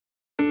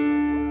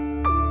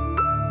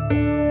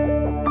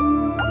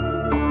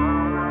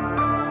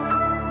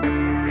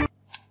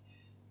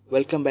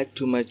Welcome back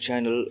to my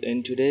channel.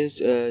 In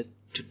today's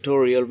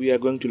tutorial we are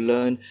going to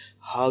learn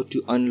how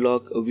to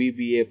unlock a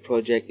VBA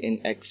project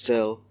in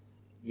Excel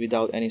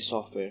without any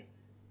software.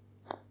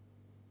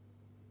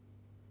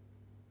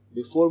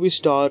 Before we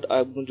start,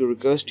 I'm going to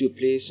request you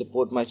please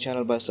support my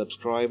channel by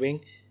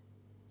subscribing.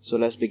 So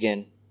let's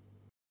begin.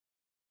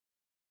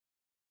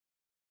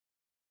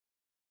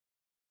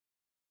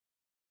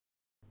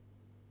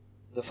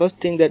 The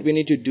first thing that we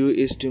need to do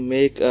is to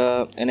make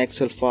an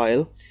Excel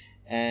file,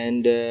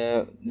 and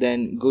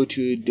then go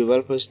to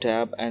Developers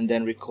tab and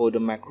then record a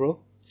macro.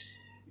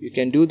 You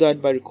can do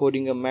that by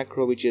recording a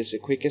macro, which is the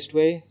quickest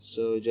way.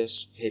 So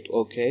just hit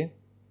OK.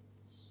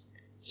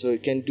 So you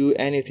can do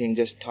anything,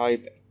 just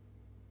type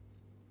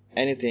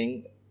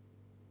anything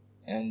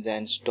and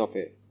then stop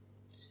it.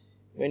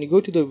 When you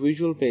go to the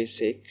Visual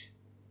Basic,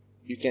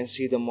 you can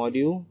see the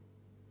module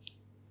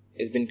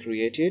has been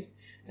created,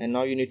 and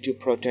now you need to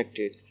protect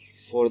it.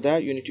 For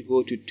that you need to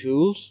go to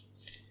Tools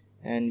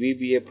and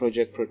VBA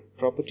project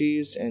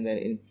properties, and then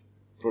in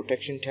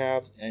protection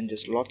tab, and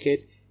just lock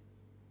it.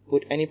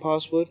 Put any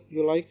password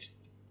you like,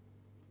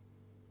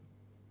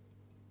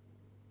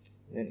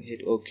 then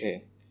hit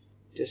OK.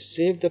 Just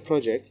save the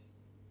project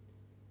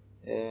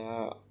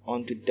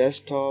onto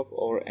desktop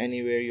or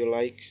anywhere you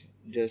like.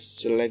 Just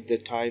select the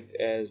type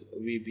as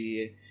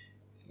VBA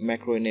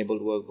macro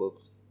enabled workbook,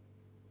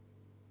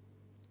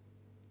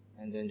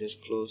 and then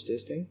just close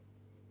this thing.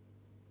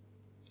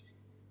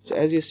 So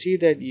as you see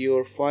that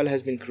your file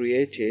has been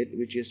created,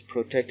 which is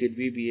protected,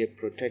 VBA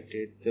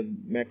protected, the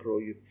macro,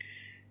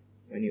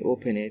 when you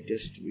open it,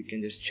 we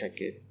can just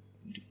check it.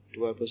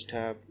 Developers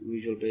tab,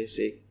 Visual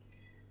Basic,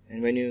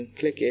 and when you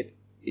click it,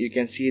 you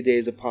can see there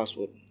is a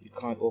password. You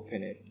can't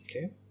open it.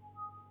 Okay.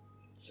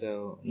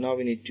 So now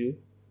we need to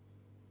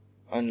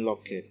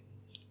unlock it.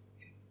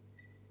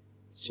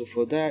 So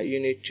for that you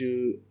need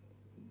to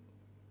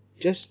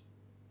just,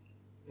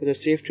 for the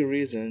safety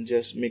reason,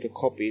 just make a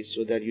copy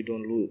so that you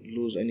don't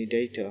lose any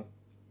data.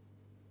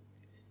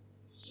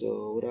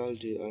 So what I'll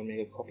do, I'll make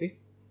a copy.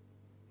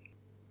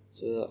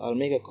 So I'll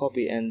make a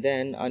copy, and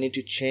then I need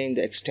to change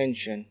the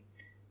extension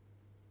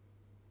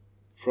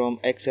from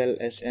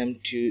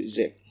XLSM to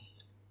zip.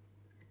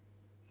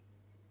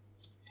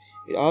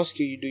 It asks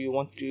you,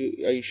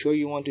 are you sure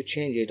you want to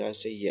change it? I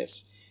say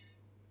yes.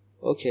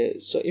 Okay,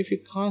 so if you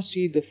can't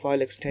see the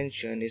file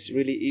extension, it's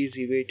really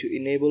easy way to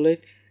enable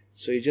it.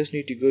 So you just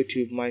need to go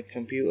to my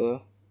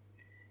computer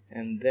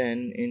and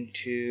then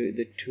into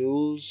the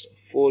Tools,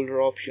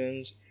 Folder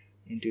Options,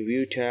 into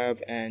View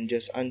tab, and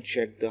just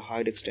uncheck the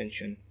Hide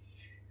Extension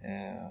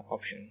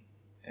option,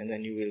 and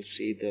then you will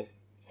see the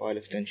file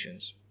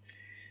extensions.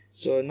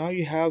 So now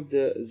you have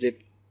the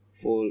zip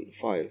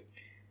file.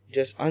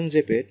 Just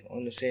unzip it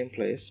on the same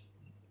place,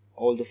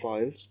 all the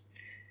files.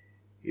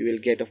 You will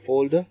get a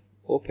folder,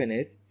 open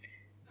it,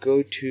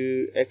 go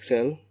to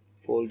Excel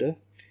folder.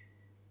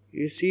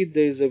 You see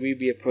there is a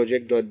VBA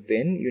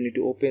project.bin. You need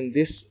to open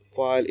this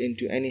file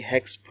into any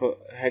hex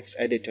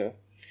editor.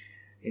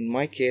 In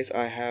my case,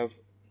 I have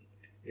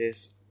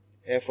this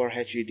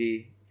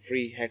FRHED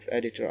free hex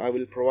editor. I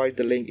will provide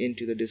the link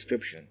into the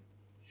description.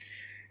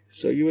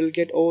 So you will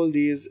get all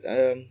these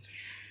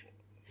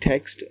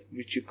text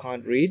which you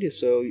can't read,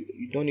 so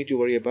you don't need to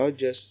worry about.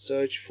 Just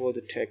search for the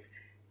text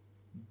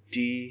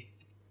DPB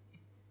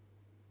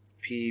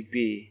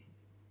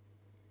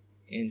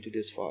into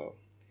this file.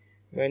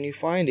 When you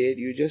find it,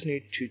 you just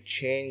need to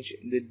change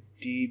the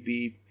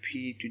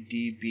DBP to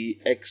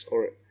DBX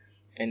or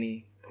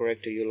any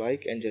character you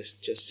like, and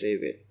just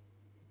save it.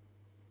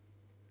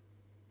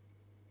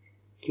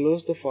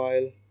 Close the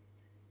file,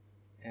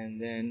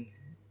 and then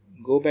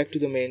go back to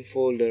the main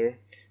folder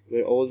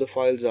where all the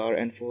files are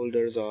and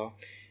folders are.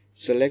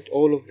 Select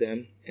all of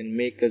them and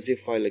make a zip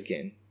file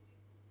again.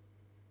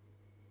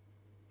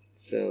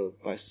 So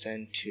by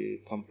send to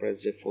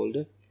compressed zip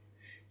folder.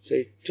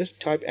 So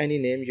just type any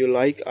name you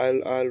like.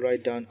 I'll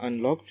write down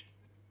unlocked,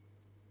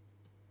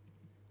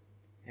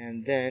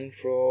 and then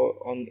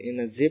in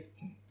a zip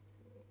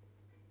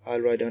I'll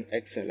write down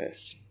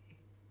XLS.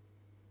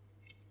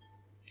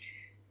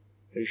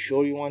 Are you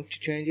sure you want to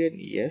change it?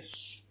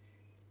 Yes.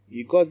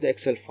 You got the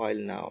Excel file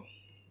now.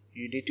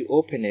 You need to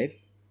open it,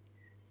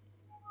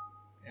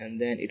 and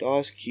then it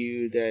asks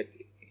you that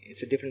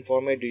it's a different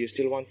format. Do you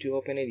still want to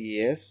open it?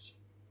 Yes.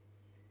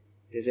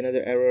 There's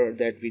another error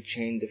that we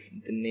changed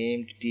the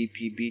name to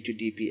DPB to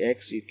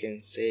DPX. You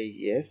can say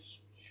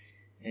yes.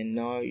 And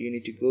now you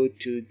need to go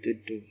to the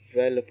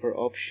developer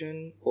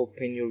option,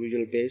 open your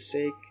Visual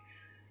Basic.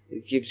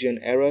 It gives you an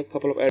error,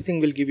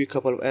 everything will give you a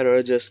couple of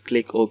errors. Just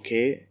click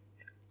OK,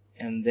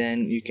 and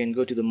then you can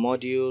go to the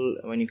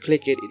module. When you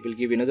click it, it will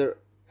give you another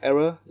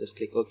error. Just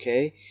click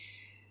OK.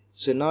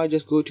 So now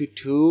just go to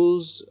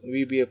Tools,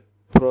 VBA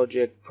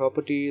project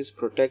properties,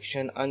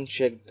 protection,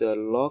 uncheck the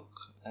lock,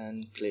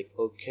 and click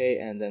OK,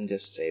 and then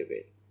just save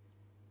it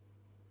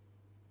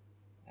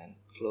and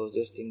close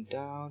this thing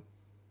down.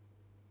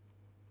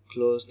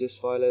 Close this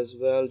file as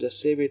well. Just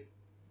save it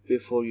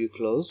before you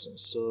close,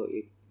 so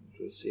it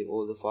will save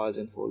all the files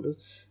and folders.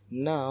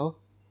 Now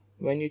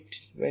when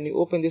you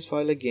open this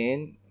file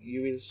again,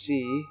 you will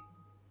see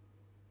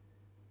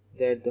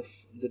that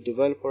the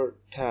developer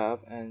tab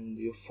and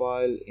your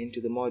file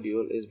into the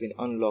module has been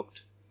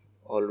unlocked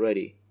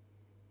already.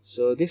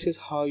 So this is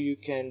how you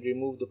can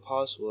remove the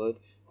password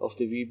of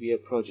the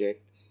VBA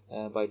project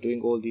by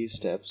doing all these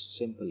steps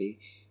simply.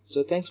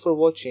 So thanks for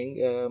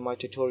watching my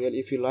tutorial.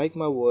 If you like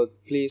my work,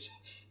 please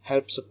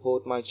help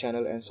support my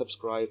channel and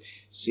subscribe.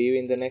 See you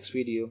in the next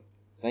video.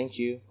 Thank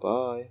you.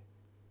 Bye.